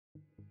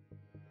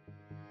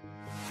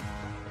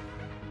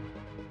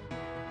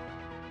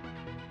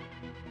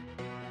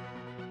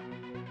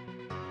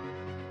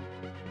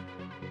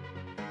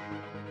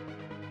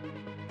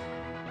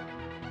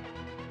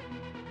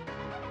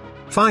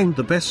Find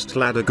the best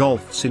ladder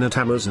golfs in at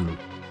Amazon.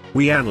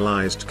 We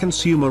analyzed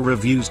consumer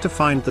reviews to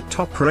find the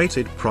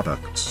top-rated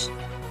products.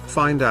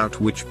 Find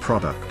out which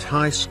product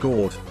high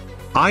scored.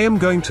 I am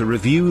going to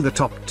review the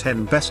top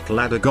 10 best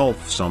ladder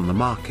golfs on the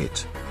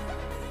market.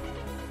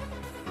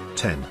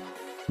 10.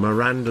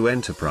 Miranda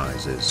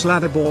Enterprises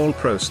Ladder Ball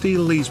Pro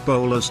Steel. These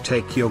bowlers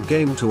take your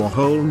game to a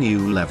whole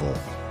new level.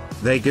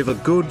 They give a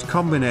good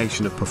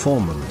combination of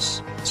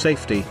performance,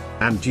 safety,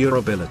 and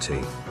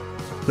durability.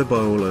 The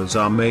bowlers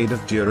are made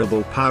of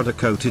durable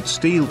powder-coated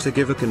steel to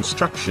give a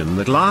construction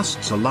that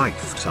lasts a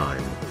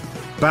lifetime.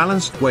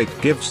 Balanced weight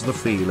gives the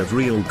feel of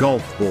real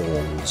golf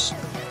balls.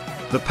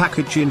 The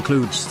package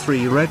includes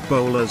 3 red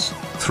bowlers,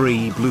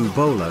 3 blue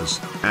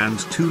bowlers, and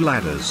 2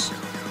 ladders.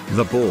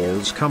 The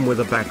balls come with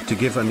a bag to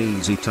give an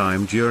easy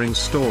time during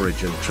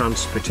storage and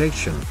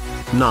transportation.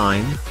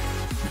 9.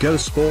 Go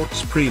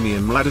Sports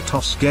Premium Ladder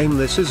Toss Game.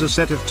 This is a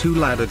set of 2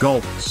 ladder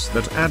golfs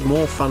that add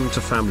more fun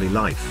to family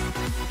life.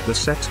 The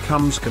set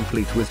comes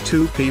complete with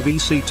 2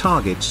 PVC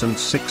targets and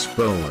 6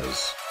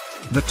 bowlers.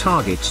 The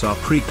targets are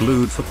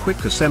pre-glued for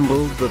quick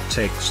assemble that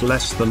takes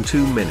less than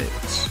 2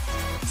 minutes.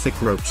 Thick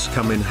ropes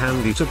come in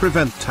handy to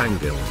prevent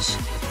tangles.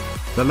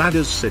 The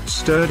ladders sit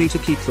sturdy to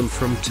keep them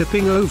from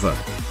tipping over.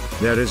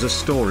 There is a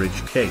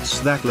storage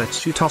case that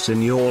lets you toss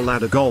in your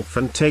ladder golf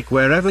and take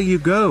wherever you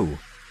go.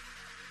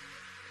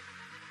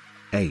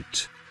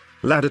 8.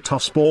 Ladder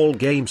Toss Ball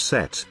Game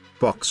Set.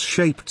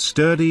 Box-shaped,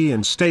 sturdy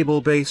and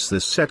stable base.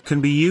 This set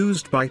can be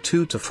used by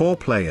 2 to 4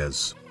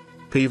 players.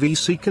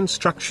 PVC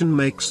construction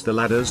makes the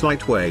ladders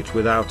lightweight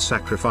without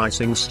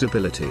sacrificing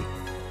stability.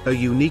 A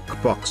unique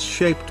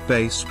box-shaped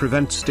base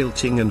prevents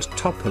tilting and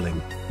toppling,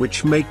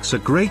 which makes a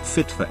great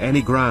fit for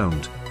any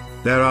ground.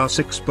 There are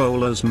 6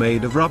 bowlers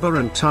made of rubber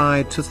and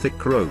tied to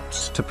thick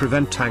ropes to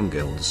prevent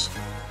tangles.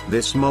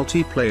 This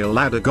multiplayer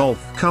ladder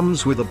golf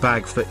comes with a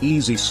bag for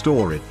easy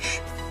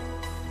storage.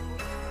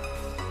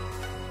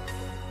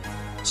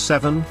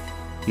 7.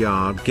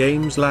 Yard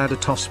Games Ladder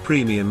Toss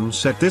Premium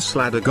Set. This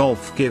ladder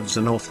golf gives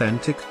an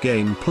authentic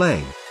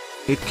gameplay.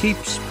 It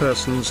keeps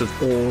persons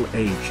of all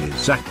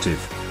ages active.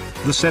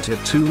 The set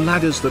has 2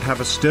 ladders that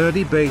have a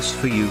sturdy base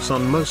for use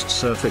on most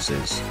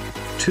surfaces.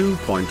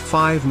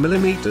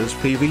 2.5mm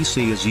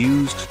PVC is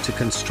used to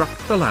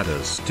construct the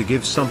ladders to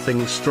give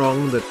something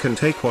strong that can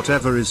take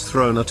whatever is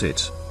thrown at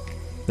it.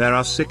 There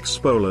are 6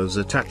 bowlers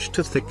attached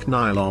to thick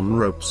nylon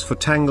ropes for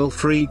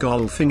tangle-free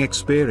golfing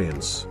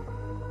experience.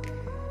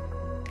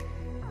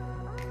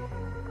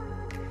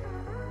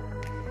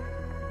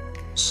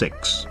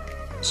 6.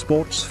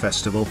 Sports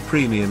Festival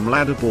Premium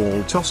Ladder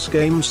Ball Toss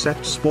Game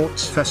Set.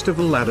 Sports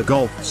Festival Ladder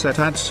Golf Set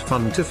adds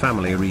fun to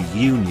family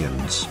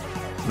reunions.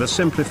 The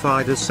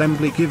simplified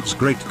assembly gives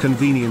great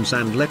convenience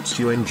and lets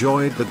you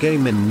enjoy the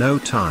game in no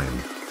time.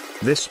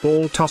 This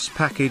ball toss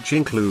package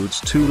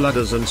includes 2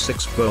 ladders and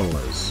 6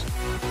 bowlers.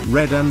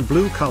 Red and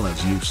blue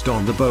colors used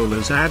on the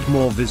bowlers add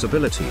more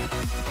visibility.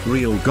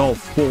 Real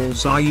golf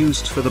balls are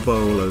used for the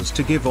bowlers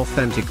to give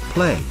authentic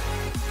play.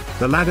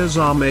 The ladders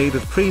are made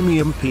of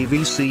premium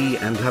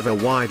PVC and have a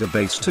wider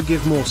base to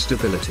give more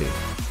stability.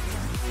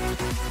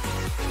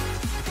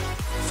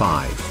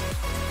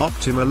 5.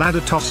 Optima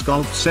Ladder Toss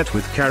Golf Set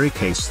with Carry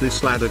Case.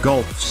 This ladder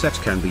golf set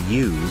can be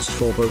used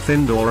for both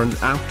indoor and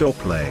outdoor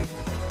play.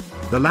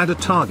 The ladder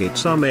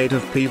targets are made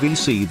of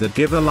PVC that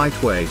give a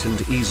lightweight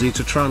and easy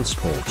to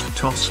transport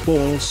toss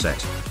ball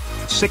set.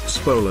 6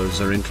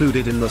 bowlers are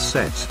included in the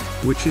set,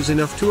 which is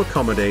enough to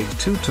accommodate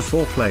 2 to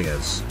 4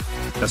 players.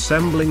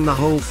 Assembling the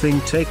whole thing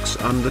takes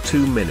under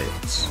 2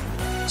 minutes.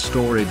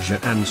 Storage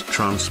and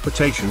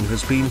transportation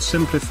has been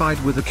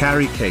simplified with a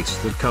carry case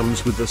that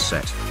comes with the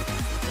set.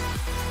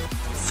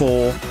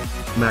 4.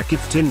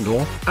 Magift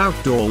Indoor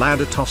Outdoor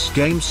Ladder Toss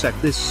Game Set.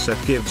 This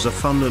set gives a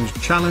fun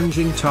and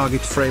challenging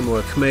target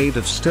framework made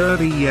of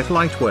sturdy yet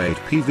lightweight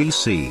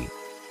PVC.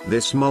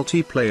 This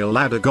multiplayer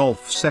ladder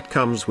golf set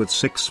comes with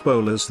 6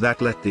 bowlers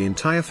that let the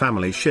entire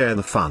family share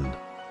the fun.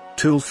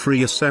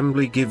 Tool-free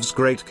assembly gives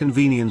great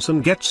convenience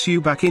and gets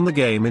you back in the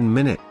game in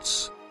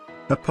minutes.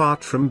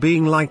 Apart from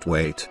being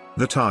lightweight,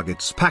 the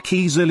targets pack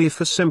easily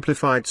for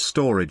simplified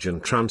storage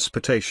and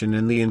transportation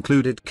in the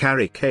included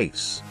carry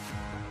case.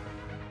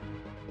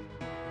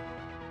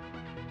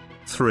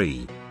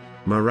 3.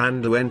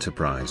 Miranda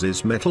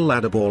Enterprises Metal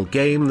Ladder Ball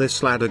Game.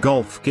 This ladder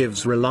golf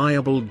gives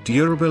reliable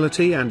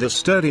durability and a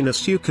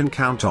sturdiness you can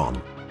count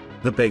on.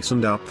 The base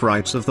and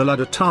uprights of the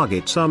ladder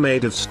targets are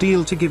made of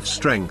steel to give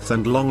strength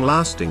and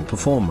long-lasting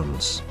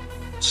performance.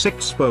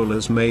 6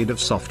 bowlers made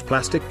of soft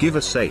plastic give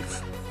a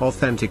safe,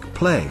 authentic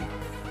play.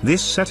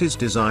 This set is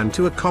designed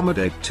to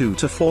accommodate 2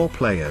 to 4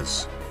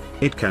 players.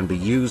 It can be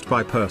used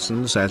by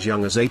persons as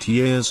young as 8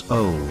 years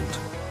old.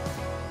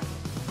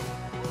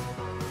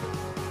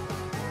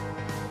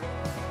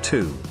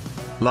 2.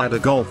 Ladder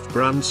Golf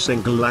Brand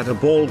Single Ladder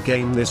Ball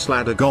Game. This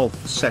ladder golf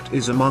set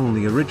is among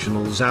the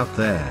originals out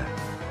there.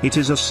 It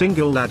is a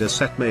single ladder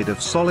set made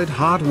of solid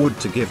hardwood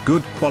to give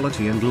good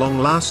quality and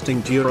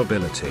long-lasting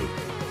durability.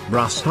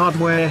 Brass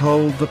hardware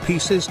hold the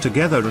pieces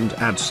together and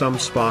add some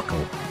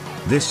sparkle.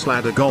 This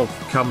ladder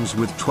golf comes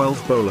with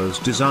 12 bowlers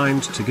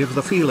designed to give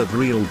the feel of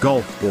real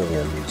golf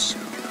balls.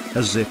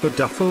 A zipper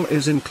duffel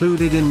is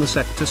included in the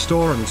set to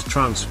store and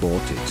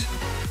transport it.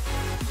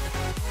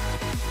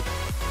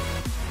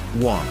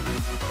 1.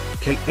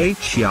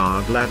 KH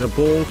Yard Ladder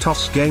Ball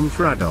Toss Game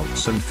for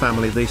Adults and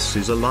Family. This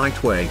is a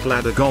lightweight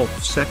ladder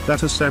golf set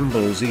that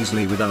assembles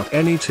easily without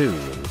any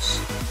tools.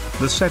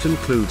 The set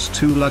includes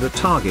 2 ladder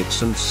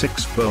targets and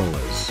 6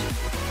 bowlers.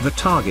 The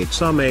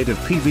targets are made of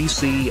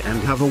PVC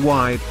and have a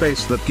wide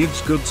base that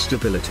gives good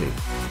stability.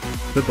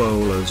 The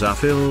bowlers are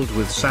filled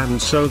with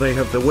sand so they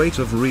have the weight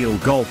of real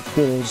golf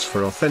balls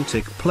for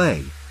authentic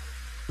play.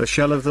 The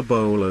shell of the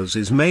bowlers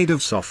is made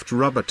of soft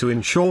rubber to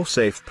ensure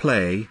safe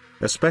play,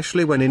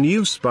 especially when in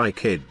use by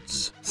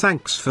kids.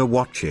 Thanks for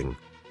watching.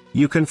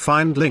 You can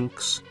find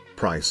links,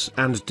 price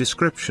and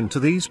description to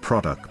these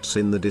products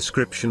in the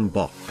description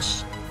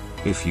box.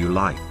 If you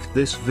like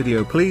this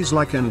video, please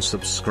like and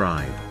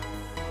subscribe.